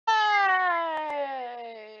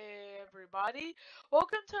everybody.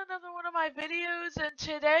 Welcome to another one of my videos, and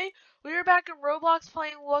today we are back in Roblox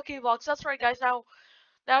playing Lucky Blocks. That's right, guys.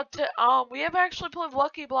 We have actually played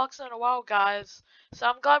Lucky Blocks in a while, guys. So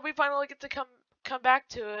I'm glad we finally get to come back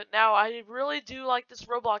to it. Now, I really do like this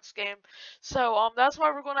Roblox game. So that's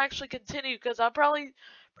why we're going to actually continue, because I probably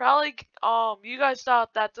you guys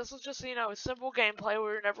thought that this was just, a simple gameplay. We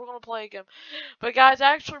were never going to play again. But guys,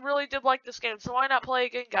 I actually really did like this game, so why not play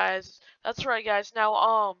again, guys? That's right, guys.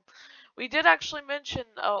 Now, we did actually mention,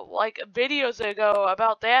 like, videos ago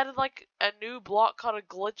about they added, like, a new block called a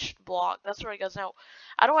glitch block. That's right, guys. Now,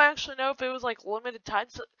 I don't actually know if it was, like, limited time.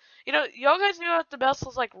 So, y'all guys knew that the best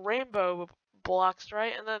was, like, rainbow blocks,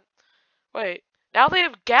 right? And then, wait, now they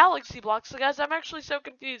have galaxy blocks. So, guys, I'm actually so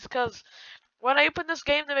confused, because when I opened this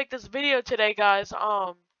game to make this video today, guys,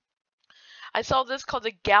 I saw this called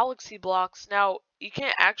the galaxy blocks. Now, you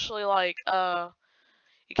can't actually, like,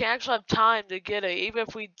 you can't actually have time to get it, even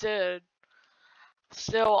if we did.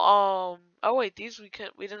 Still, oh wait, these we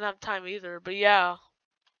didn't have time either, but yeah.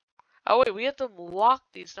 Oh wait, we have to lock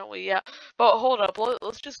these, don't we? Yeah. But hold up,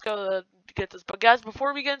 let's just go to get this. But guys,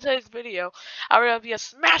 before we get into today's video, I would have you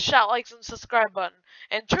smash that like and subscribe button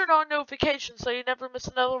and turn on notifications so you never miss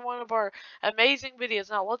another one of our amazing videos.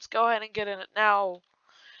 Now let's go ahead and get in it now.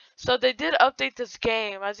 So they did update this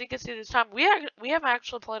game. As you can see this time, we haven't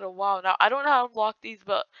actually played a while. Now I don't know how to unlock these,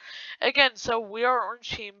 but again, so we are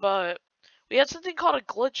orange team, but we had something called a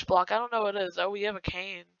glitch block. I don't know what it is. Oh, we have a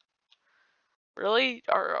cane. Really?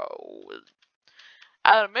 Or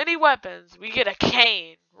out of many weapons, we get a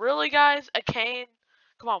cane. Really, guys? A cane?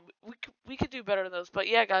 Come on, we could do better than this. But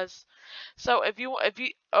yeah, guys. So if you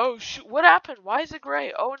oh shoot, what happened? Why is it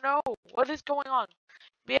gray? Oh no, what is going on?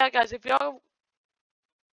 But yeah, guys, if y'all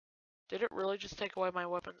did it really just take away my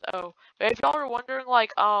weapons? Oh, but if y'all are wondering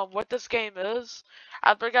like what this game is,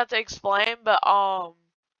 I forgot to explain, but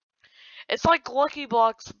it's like Lucky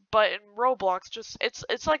Blocks, but in Roblox. Just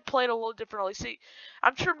it's like played a little differently. See,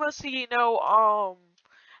 I'm sure most of you know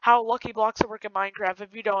how Lucky Blocks work in Minecraft.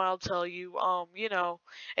 If you don't, I'll tell you.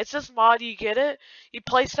 It's this mod. You get it. You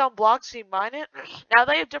place down blocks. You mine it. Now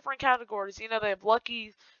they have different categories. They have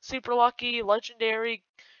lucky, super lucky, legendary,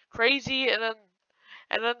 crazy, and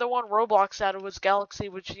then the one Roblox added was Galaxy,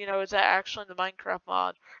 which, is actually in the Minecraft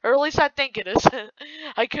mod. Or at least I think it is.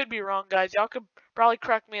 I could be wrong, guys. Y'all could probably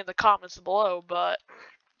correct me in the comments below, but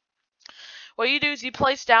what you do is you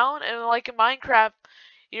place down, and like in Minecraft,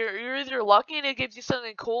 you're either lucky and it gives you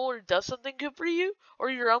something cool or does something good for you, or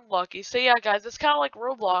you're unlucky. So yeah, guys, it's kind of like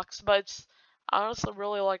Roblox, but I honestly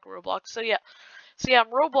really like Roblox. So yeah,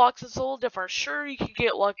 in Roblox, it's a little different. Sure, you can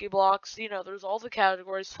get lucky blocks. There's all the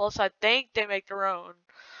categories. Plus, I think they make their own.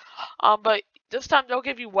 But this time they'll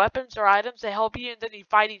give you weapons or items to help you, and then you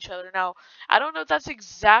fight each other. Now, I don't know if that's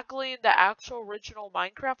exactly in the actual original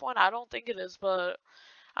Minecraft one. I don't think it is, but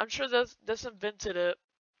I'm sure this invented it.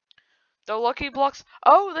 The lucky blocks.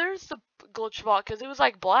 Oh, there's the glitch block because it was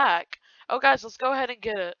like black. Oh, guys, let's go ahead and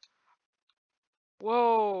get it.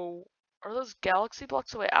 Whoa. Are those galaxy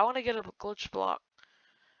blocks? Wait, I want to get a glitch block.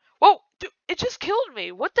 Whoa, dude, it just killed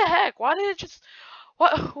me. What the heck? Why did it just...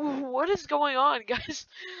 What is going on, guys?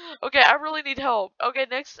 Okay, I really need help. Okay,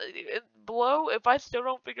 next, below, if I still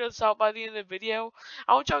don't figure this out by the end of the video,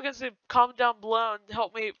 I want y'all guys to comment down below and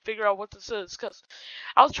help me figure out what this is. Because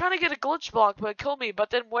I was trying to get a glitch block, but it killed me.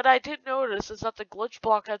 But then what I did notice is that the glitch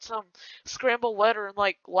block had some scrambled letter and,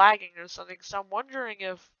 like, lagging or something. So I'm wondering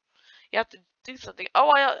if you have to do something. Oh,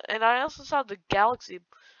 I also saw the galaxy.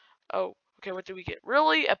 Oh, okay, what did we get?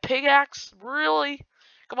 Really? A pickaxe? Really?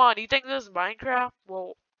 Come on, you think this is Minecraft?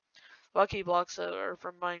 Well, Lucky Blocks are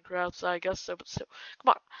from Minecraft, so I guess so, but still.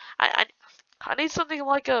 Come on, I need something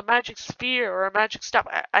like a magic spear or a magic staff.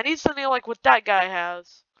 I need something like what that guy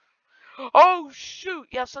has. Oh, shoot!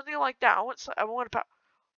 Yeah, something like that. I want a power.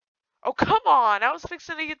 Oh, come on! I was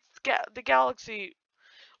fixing to get the galaxy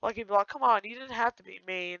Lucky Block. Come on, you didn't have to be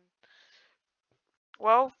mean.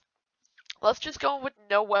 Well, let's just go with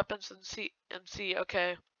no weapons and see.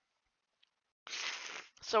 Okay.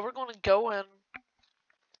 So we're going to go in.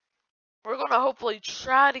 We're going to hopefully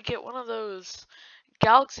try to get one of those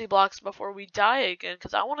galaxy blocks before we die again.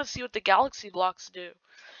 Because I want to see what the galaxy blocks do.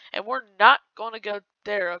 And we're not going to go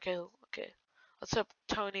there. Okay. Let's hope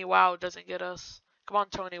Tony Wow doesn't get us. Come on,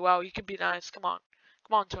 Tony Wow. You can be nice. Come on.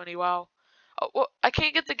 Come on, Tony Wow. Oh, well, I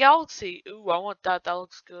can't get the galaxy. Ooh, I want that. That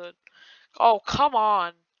looks good. Oh, come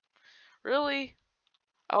on. Really?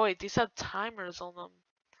 Oh, wait. These have timers on them.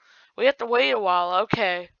 We have to wait a while,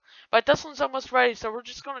 okay. But this one's almost ready, so we're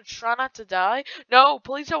just gonna try not to die. No,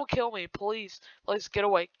 please don't kill me, please. Please, get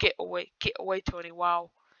away, Tony,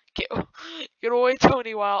 wow. Get, get away,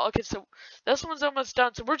 Tony Wild. Okay, so this one's almost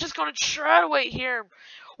done. So we're just gonna try to wait here.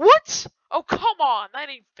 What? Oh, come on. That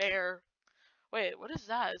ain't fair. Wait, what is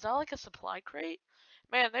that? Is that like a supply crate?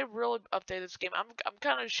 Man, they really updated this game. I'm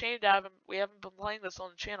kind of ashamed we haven't been playing this on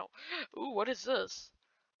the channel. Ooh, what is this?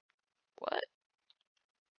 What?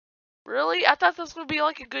 Really? I thought this would be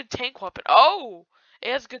like a good tank weapon. Oh,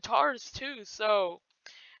 it has guitars too, so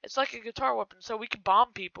it's like a guitar weapon, so we can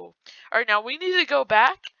bomb people. All right, now we need to go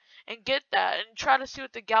back and get that and try to see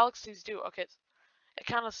what the galaxies do. Okay, it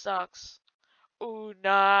kind of sucks. Ooh,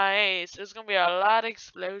 nice. There's gonna be a lot of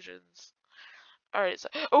explosions. Alright, so,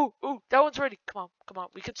 ooh, that one's ready. Come on,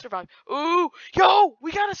 we can survive. Ooh, yo,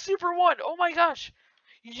 we got a super one. Oh my gosh.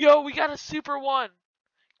 Yo, we got a super one.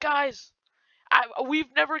 Guys,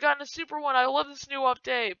 we've never gotten a super one. I love this new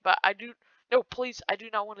update, but no, please, I do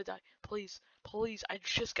not want to die. Please, I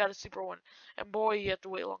just got a super one. And boy, you have to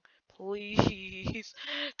wait long. Please.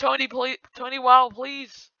 Tony, please, Tony Wow,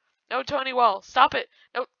 please. No, Tony Wow, stop it.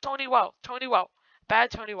 No, Tony Wow,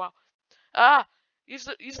 bad Tony Wow. Ah, use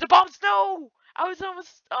the bombs. No, I was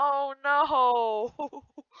almost. Oh no,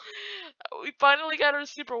 we finally got our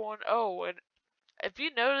super one. Oh, and if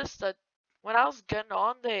you noticed that when I was getting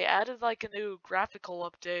on, they added like a new graphical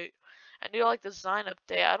update, a new like design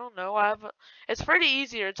update. I don't know. It's pretty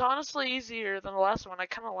easier. It's honestly easier than the last one. I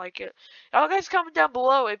kind of like it. Y'all guys comment down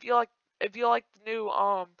below if you like the new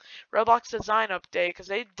Roblox design update, because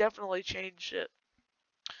they definitely changed it.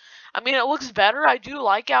 I mean, it looks better. I do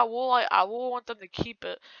like it. I will want them to keep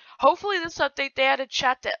it. Hopefully, this update they added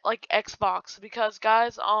chat to like Xbox, because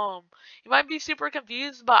guys, you might be super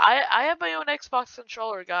confused, but I have my own Xbox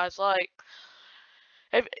controller, guys. Like,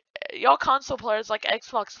 if y'all console players, like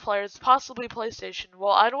Xbox players, possibly PlayStation.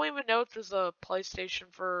 Well, I don't even know if there's a PlayStation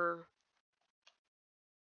for.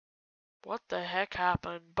 What the heck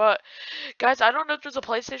happened? But guys, I don't know if there's a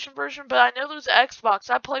PlayStation version, but I know there's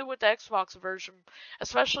Xbox. I play with the Xbox version,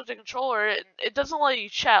 especially the controller. It doesn't let you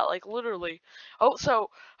chat, like literally. Oh,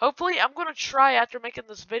 so hopefully I'm gonna try after making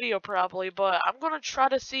this video probably, but I'm gonna try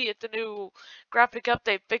to see if the new graphic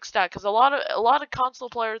update fixed that, because a lot of console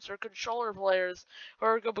players or controller players who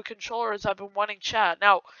are good with controllers have been wanting chat.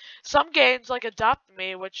 Now, some games like Adopt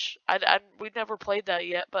Me, which we never played that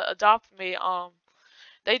yet, but Adopt Me,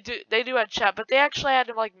 they do have chat, but they actually had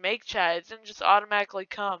to like make chat. It didn't just automatically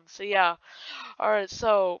come. So yeah. Alright,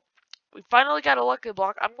 so we finally got a lucky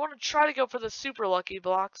block. I'm gonna try to go for the super lucky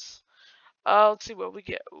blocks. Let's see what we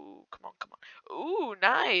get. Ooh, come on. Ooh,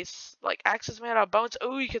 nice. Like axes made out of bones.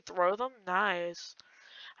 Ooh, you can throw them? Nice.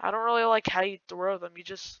 I don't really like how you throw them. You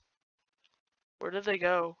just where did they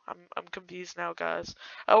go? I'm confused now, guys.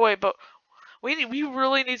 Oh wait, but we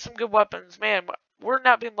really need some good weapons. Man, we're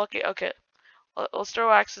not being lucky. Okay. Let's throw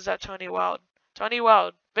axes at Tony Wild. Tony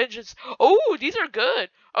Wild, vengeance. Oh, these are good.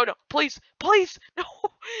 Oh no, please, no.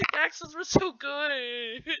 The axes were so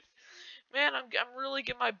good. Man, I'm really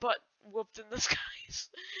getting my butt whooped in this, guys.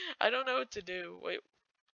 I don't know what to do. Wait,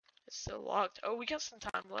 it's still locked. Oh, we got some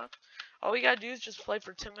time left. All we gotta do is just play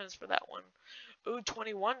for 10 minutes for that one. Ooh,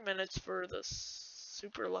 21 minutes for the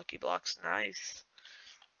super lucky blocks. Nice.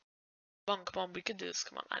 Come on, we can do this.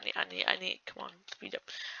 Come on, I need. Come on, speed up.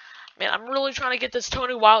 Man, I'm really trying to get this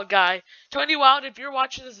Tony Wild guy. Tony Wild, if you're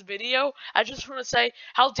watching this video, I just want to say,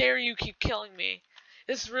 how dare you keep killing me?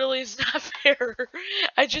 This really is not fair.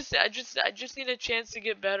 I just need a chance to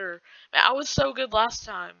get better. Man, I was so good last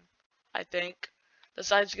time, I think.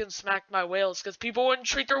 Besides getting smacked by whales, because people wouldn't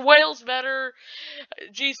treat their whales better.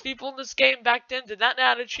 Jeez, people in this game back then did not know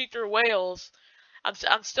how to treat their whales.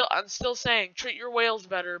 I'm still saying treat your whales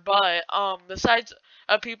better, but besides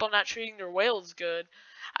people not treating their whales good,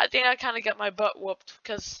 I think I kind of got my butt whooped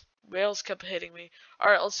because whales kept hitting me. All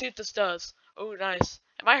right, let's see what this does. Oh, nice.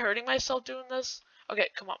 Am I hurting myself doing this? Okay,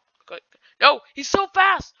 come on. Go. No, he's so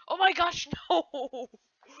fast. Oh my gosh, no.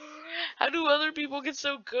 How do other people get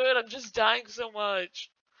so good? I'm just dying so much.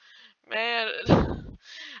 Man,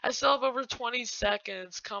 I still have over 20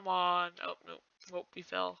 seconds. Come on. Oh, no. Oh, we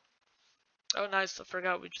fell. Oh, nice. I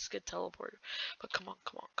forgot we just get teleported. But come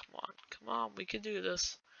on. We can do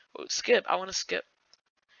this. Oh, skip. I want to skip.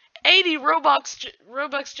 80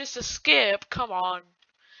 Robux just to skip. Come on.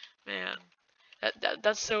 Man.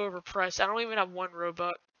 That's so overpriced. I don't even have 1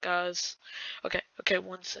 Robux, guys. Okay,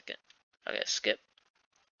 1 second. Okay, skip.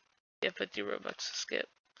 Yeah, 50 Robux to skip.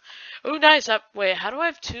 Oh, nice. Wait, how do I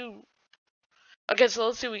have 2? Okay, so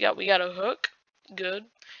let's see. We got a hook. Good.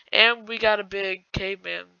 And we got a big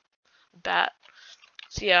caveman bat.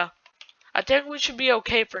 So yeah, I think we should be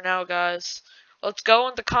okay for now, guys. Let's go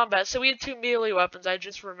into combat. So we had 2 melee weapons. I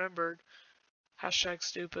just remembered. Hashtag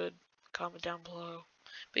stupid. Comment down below.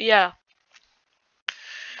 But yeah.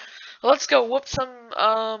 Let's go whoop some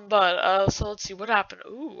butt. So let's see what happened.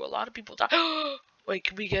 Ooh, a lot of people died. Wait,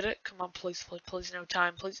 can we get it? Come on, please, please, please, no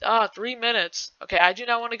time, please. 3 minutes. Okay, I do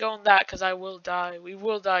not want to go on that because I will die. We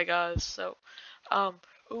will die, guys. So,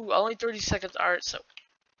 ooh, only 30 seconds. Alright, so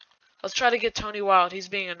let's try to get Tony Wild. He's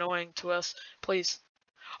being annoying to us. Please.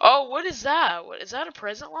 Oh, what is that? What is that? A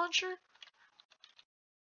present launcher?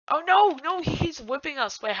 Oh no, no, he's whipping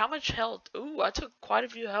us. Wait, how much health? Ooh, I took quite a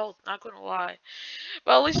few health, not gonna lie.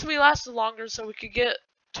 But at least we lasted longer so we could get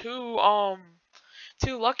two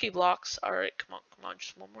lucky blocks. Alright, come on,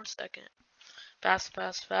 just one more second. Fast,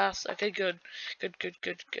 fast, fast. Okay, good. Good, good,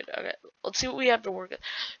 good, good. Okay, let's see what we have to work with.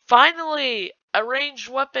 Finally! A ranged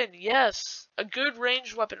weapon, yes! A good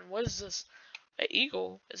ranged weapon. What is this? An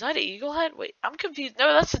eagle? Is that an eagle head? Wait, I'm confused.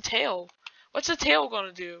 No, that's a tail. What's a tail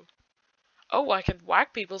gonna do? Oh, I can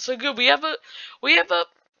whack people. So good. We have a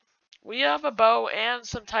bow and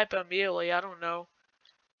some type of melee. I don't know.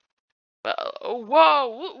 Oh,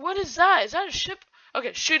 whoa! What is that? Is that a ship?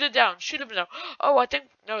 Okay, shoot it down. Shoot him down. Oh, I think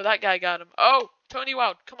no, that guy got him. Oh, Tony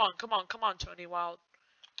Wild. Come on, come on, come on, Tony Wild.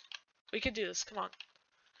 We can do this. Come on.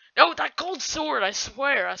 No, that gold sword. I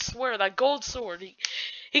swear, that gold sword.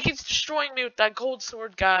 He keeps destroying me with that gold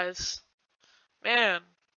sword, guys. Man.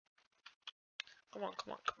 Come on,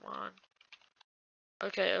 come on, come on.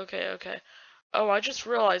 Okay, okay, okay. Oh, I just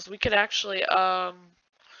realized we could actually have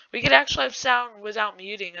sound without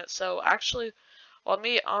muting it. So actually, let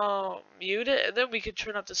me mute it, and then we could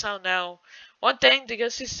turn up the sound now. One thing to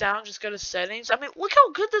get see sound, just go to settings. I mean, look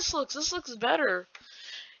how good this looks. This looks better.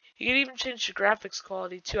 You can even change the graphics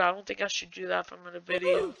quality too. I don't think I should do that from in a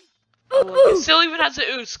video. Oh, look, it still even has the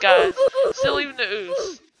ooze, guys. Still even the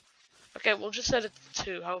ooze. Okay, we'll just set it to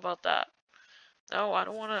 2. How about that? No, I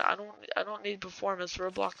don't want to. I don't need performance.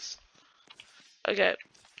 Roblox. Okay.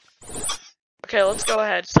 Okay, let's go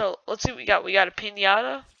ahead. So let's see what we got. We got a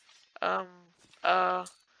pinata.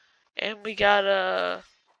 And we got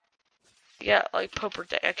like poker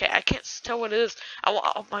day. Okay, I can't tell what it is. I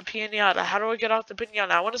want off my pinata. How do I get off the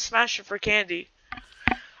pinata? I want to smash it for candy.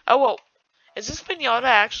 Oh well, is this pinata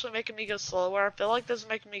actually making me go slower? I feel like this is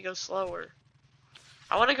making me go slower.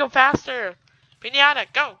 I want to go faster.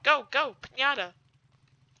 Pinata, go, go, go. Pinata.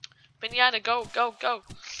 Pinata, go, go, go.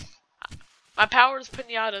 My power is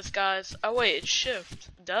pinatas, guys. Oh wait, it's shift.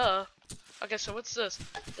 Duh. Okay, so what's this?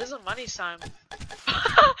 This is a money sign.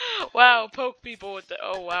 Wow, poke people with the.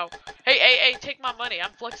 Oh wow. Hey, hey, hey! Take my money. I'm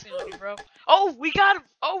flexing on you, bro. Oh, we got him.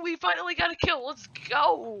 Oh, we finally got a kill. Let's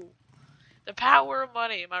go. The power of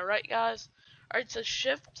money. Am I right, guys? All right, so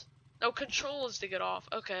shift. No, control is to get off.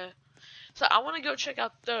 Okay. So I want to go check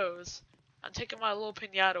out those. I'm taking my little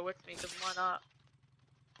pinata with me, cause why not?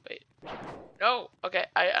 Wait. No. Okay.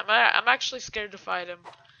 I'm actually scared to fight him.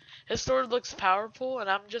 His sword looks powerful, and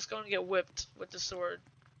I'm just going to get whipped with the sword.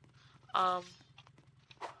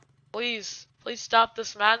 Please stop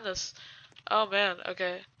this madness. Oh man.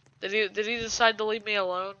 Okay. Did he decide to leave me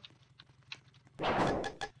alone?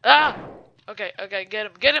 Ah. Okay. Okay. Get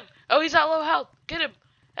him. Oh, he's at low health. Get him.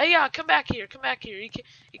 Hey, yeah. Come back here. You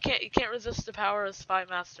can't resist the power of Spy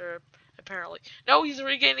Master. Apparently. No, he's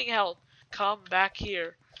regaining health. Come back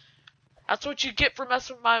here. That's what you get for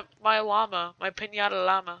messing with my llama, my pinata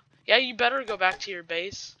llama. Yeah, you better go back to your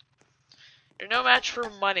base. You're no match for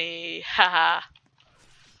money. Haha.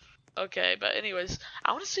 Okay, but anyways,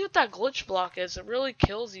 I want to see what that glitch block is. It really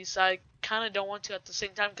kills you, so I kind of don't want to at the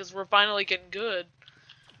same time because we're finally getting good.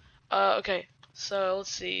 Okay, so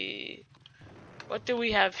let's see. What do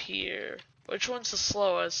we have here? Which one's the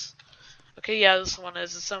slowest? Okay, yeah, this one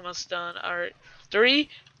is. It's almost done. Alright. 3,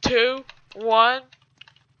 2, 1.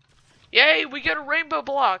 Yay, we got a rainbow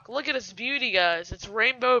block. Look at its beauty, guys. It's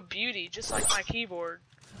rainbow beauty, just like my keyboard.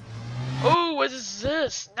 Oh, what is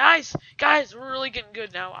this? Nice. Guys, we're really getting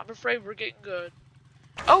good now. I'm afraid we're getting good.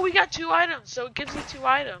 Oh, we got 2 items, so it gives you 2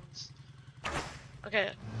 items.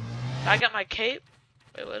 Okay. I got my cape.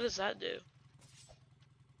 Wait, what does that do?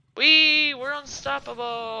 We're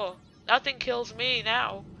unstoppable. Nothing kills me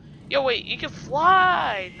now. Yo, wait, you can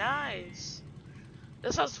fly. Nice.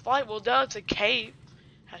 This has flight. Well, duh, it's a cape.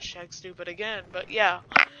 Hashtag stupid again, but yeah.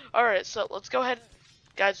 Alright, so let's go ahead and,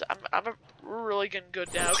 guys, we're really getting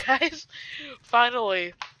good now, guys.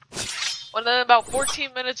 Finally. Within about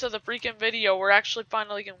 14 minutes of the freaking video, we're actually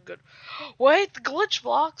finally getting good. Wait, the glitch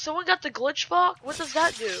block? Someone got the glitch block? What does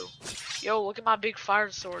that do? Yo, look at my big fire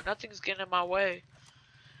sword. Nothing's getting in my way.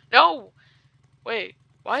 No! Wait,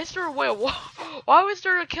 why is there a whale? Why was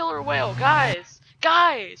there a killer whale?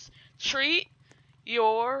 Guys! Treat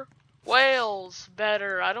your whales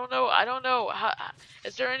better. I don't know. How,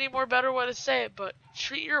 is there any more better way to say it? But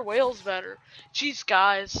treat your whales better. Jeez,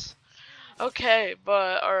 guys. Okay,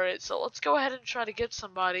 but alright, so let's go ahead and try to get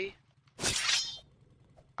somebody.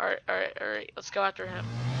 Alright, let's go after him.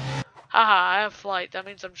 Haha, I have flight. That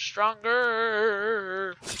means I'm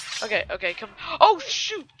stronger. Okay, come. Oh,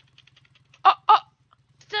 shoot!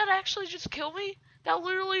 Did that actually just kill me? That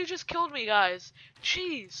literally just killed me, guys.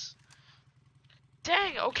 Jeez.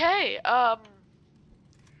 Dang, okay,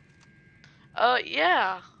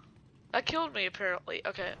 yeah. That killed me, apparently.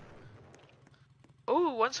 Okay.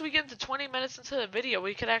 Ooh, once we get to 20 minutes into the video,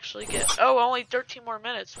 we could actually get... Oh, only 13 more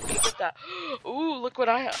minutes. We can get that. Ooh, look what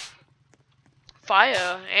I have.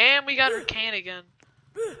 Fire. And we got our can again.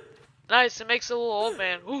 Nice, it makes a little old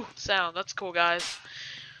man. Ooh, sound. That's cool, guys.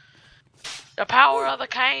 The power of the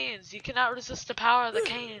canes. You cannot resist the power of the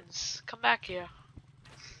canes. Come back here.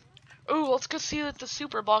 Ooh, let's go see that the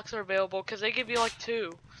super blocks are available, because they give you like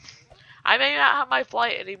 2. I may not have my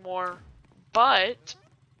flight anymore, but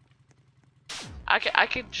I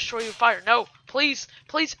can destroy you with fire. No, please,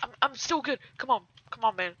 I'm still good. Come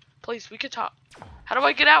on, man. Please, we can talk. How do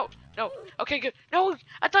I get out? No. Okay, good. No,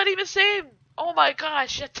 I thought he was same. Oh my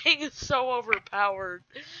gosh, that thing is so overpowered.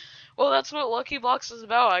 Well, that's what Lucky Blocks is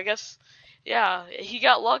about, I guess. Yeah, he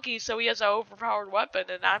got lucky, so he has an overpowered weapon,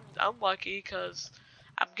 and I'm unlucky because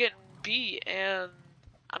I'm getting beat and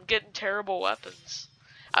I'm getting terrible weapons.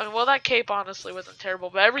 I mean, well, that cape honestly wasn't terrible,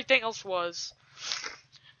 but everything else was.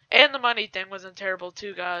 And the money thing wasn't terrible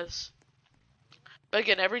too, guys. But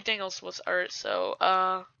again, everything else was art, so,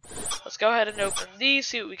 let's go ahead and open these,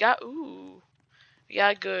 see what we got. Ooh, we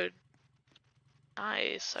got good.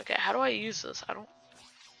 Nice. Okay, how do I use this? I don't...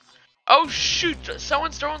 Oh, shoot!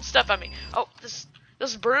 Someone's throwing stuff at me. Oh, this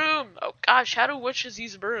broom. Oh, gosh, how do witches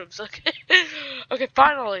use brooms? Okay, okay,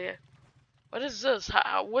 finally. What is this?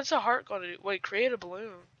 What's a heart gonna do? Wait, create a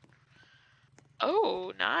balloon.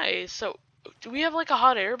 Oh, nice. So, do we have like a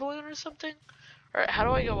hot air balloon or something? Alright, how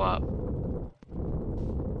do I go up?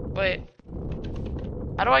 Wait.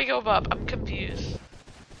 How do I go up? I'm confused.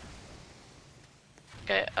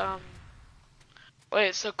 Okay,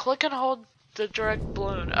 wait, so click and hold the direct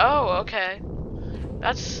balloon. Oh, okay.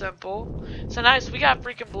 That's simple. So nice, we got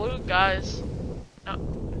freaking balloon, guys. No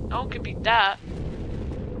one can beat that.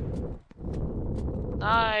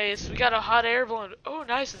 Nice, we got a hot air balloon. Oh,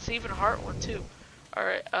 nice, it's even a heart one too.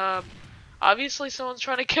 Alright, obviously someone's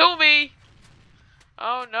trying to kill me.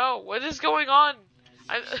 Oh no, what is going on?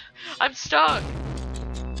 I'm stuck.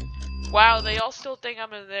 Wow, they all still think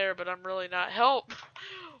I'm in there, but I'm really not. Help!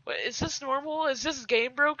 What, is this normal? Is this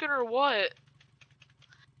game broken or what?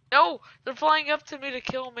 No, they're flying up to me to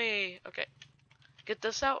kill me. Okay, get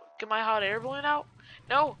this out. Get my hot air balloon out.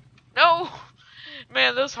 No, no!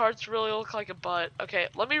 Man, those hearts really look like a butt. Okay,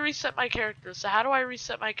 let me reset my character. So how do I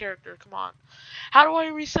reset my character? Come on. How do I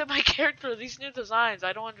reset my character? These new designs,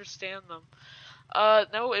 I don't understand them.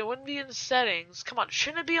 No, it wouldn't be in settings. Come on,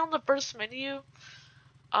 shouldn't it be on the first menu?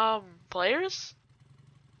 Players?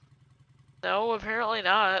 No, apparently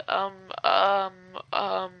not. I'm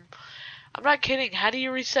not kidding. How do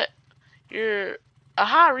you reset your...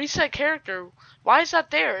 Aha, reset character. Why is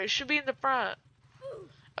that there? It should be in the front.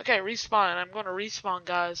 Okay, respawn. I'm gonna respawn,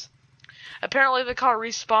 guys. Apparently they call it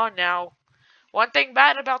respawn now. One thing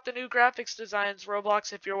bad about the new graphics designs,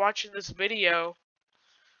 Roblox, if you're watching this video.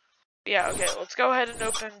 Yeah, okay, let's go ahead and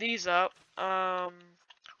open these up.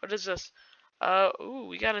 What is this? Ooh,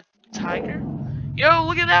 we got a tiger? Yo,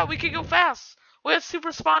 look at that, we can go fast! We had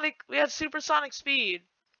supersonic speed.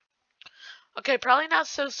 Okay, probably not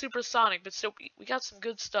so supersonic, but still, we got some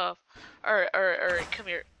good stuff. Alright, come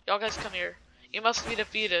here. Y'all guys come here. You must be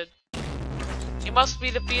defeated. You must be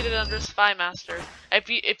defeated under Spy Master.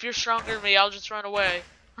 If you're stronger than me, I'll just run away.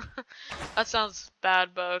 That sounds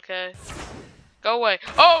bad, but okay. Go away.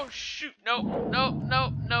 Oh, shoot. No.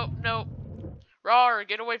 Rawr,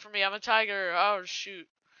 get away from me. I'm a tiger. Oh, shoot.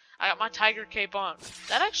 I got my tiger cape on.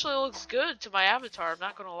 That actually looks good to my avatar, I'm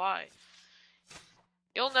not gonna lie.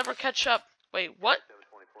 You'll never catch up. Wait, what?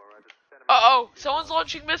 Uh-oh, someone's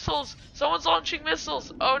launching missiles. Someone's launching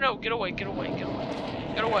missiles. Oh, no, get away. Get away.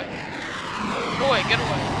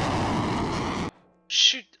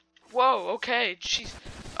 Shoot. Whoa, okay. Jeez.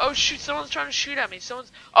 Oh, shoot, someone's trying to shoot at me.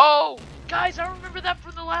 Oh, guys, I remember that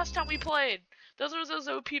from the last time we played. Those were those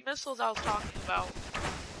OP missiles I was talking about.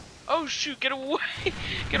 Oh, shoot, get away.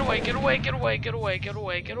 Get away.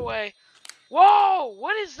 Whoa,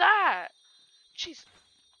 what is that? Jeez.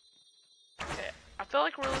 Okay, I feel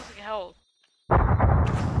like we're losing health.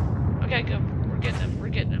 Okay, good. We're getting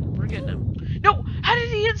him. No! How did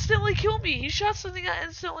he instantly kill me? He shot something that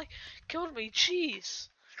instantly killed me. Jeez.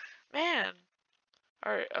 Man.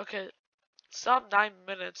 Alright, okay. It's not 9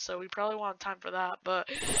 minutes, so we probably won't have time for that, but...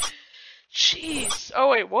 Jeez. Oh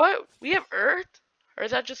wait, what? We have Earth? Or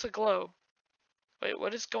is that just a globe? Wait,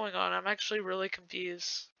 what is going on? I'm actually really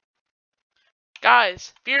confused.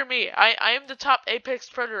 Guys, fear me. I am the top apex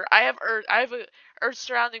predator. I have Earth. I have Earth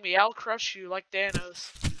surrounding me. I'll crush you like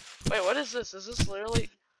Thanos. Wait, what is this? Is this literally...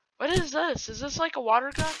 What is this? Is this like a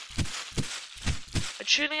water gun? It's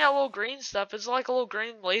shooting out little green stuff. Is it like a little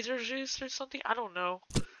green laser juice or something? I don't know.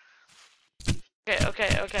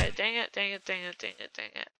 Okay. Dang it.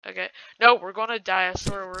 Okay. No, we're gonna die. I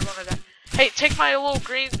swear we're gonna die. Hey, take my little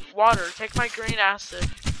green water. Take my green acid.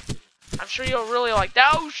 I'm sure you'll really like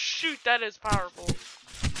that. Oh, shoot. That is powerful.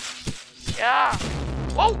 Yeah.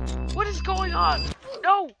 Whoa. What is going on?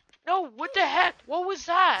 No. What the heck? What was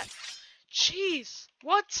that? Jeez.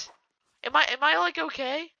 What? Am I like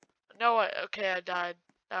okay? No, okay, I died.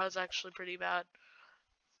 That was actually pretty bad.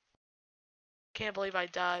 Can't believe I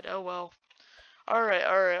died. Oh well.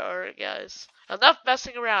 Alright, guys. Enough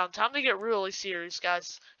messing around. Time to get really serious,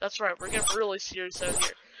 guys. That's right, we're getting really serious out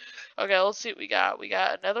here. Okay, let's see what we got. We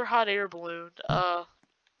got another hot air balloon.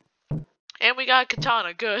 And we got a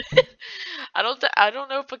katana. Good. I don't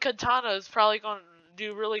know if a katana is probably gonna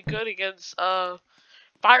do really good against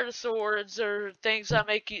fire swords or things that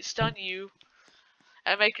make you stun you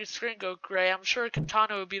and make your screen go gray. I'm sure a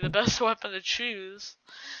katana would be the best weapon to choose.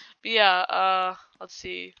 But yeah, let's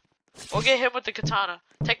see. We'll get him with the katana.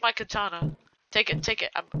 Take my katana. Take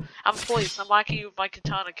it. I'm pleased. I'm liking you with my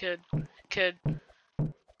katana, kid.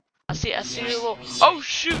 I see your little... Oh,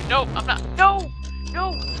 shoot! No, I'm not... No!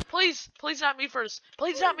 Please not me first.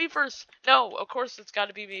 No, of course it's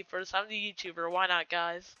gotta be me first. I'm the YouTuber. Why not,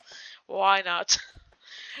 guys? Why not?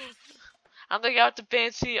 I'm the guy with the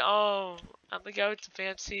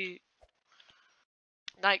fancy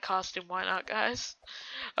night costume. Why not, guys?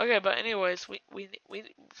 Okay, but anyways, we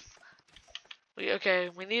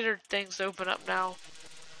need our things to open up now.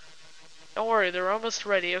 Don't worry, they're almost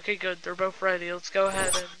ready. Okay, good. They're both ready. Let's go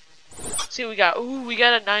ahead and see what we got. Ooh, we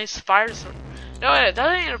got a nice fire sword. No,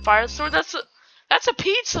 that ain't a fire sword. That's a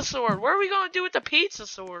pizza sword. What are we gonna do with the pizza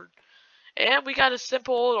sword? And we got a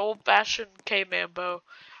simple old-fashioned caveman bow.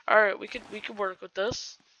 All right, we can work with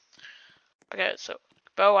this. Okay, so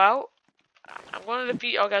bow out. I'm going to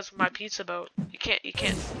defeat y'all guys with my pizza bow. You can't.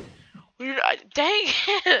 Dang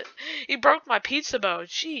it! He broke my pizza bow.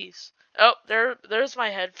 Jeez. Oh, there's my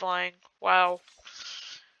head flying. Wow.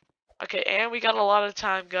 Okay, and we got a lot of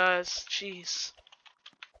time, guys. Jeez.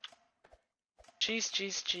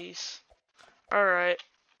 Alright.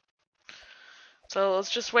 So let's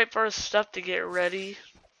just wait for our stuff to get ready.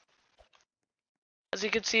 As you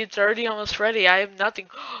can see, it's already almost ready. I have nothing.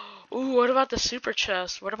 Ooh, what about the super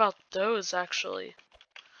chest? What about those, actually?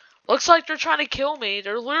 Looks like they're trying to kill me.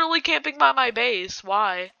 They're literally camping by my base.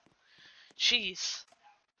 Why? Jeez.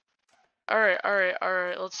 Alright.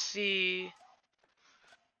 Let's see.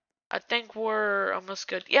 I think we're almost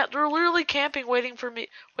good. Yeah, they're literally camping, waiting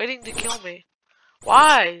to kill me.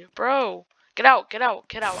 Why? Bro. Get out.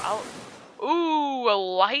 Ooh, a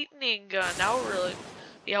lightning gun. That would really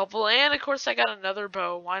be helpful. And, of course, I got another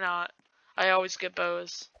bow. Why not? I always get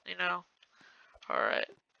bows, you know. Alright.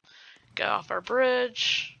 Get off our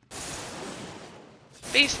bridge.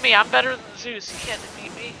 Beast me. I'm better than Zeus. You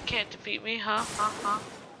can't defeat me. Huh,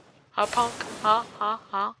 punk? Huh?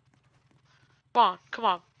 Come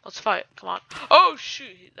on. Let's fight. Come on. Oh,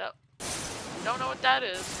 shoot. Don't know what that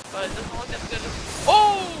is, but it doesn't look as good as...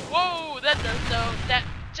 Oh, whoa, that does though. That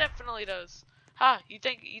definitely does. Ha, you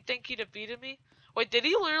think he defeated me? Wait, did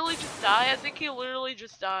he literally just die? I think he literally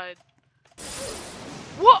just died.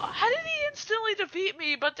 What? How did he instantly defeat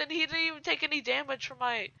me, but then he didn't even take any damage from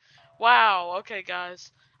my... Wow, okay,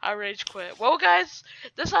 guys. I rage quit. Well, guys,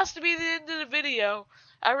 this has to be the end of the video.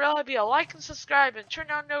 I'd rather be a like and subscribe and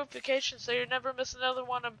turn on notifications so you never miss another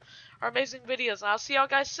one of our amazing videos. And I'll see y'all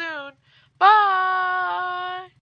guys soon. Bye!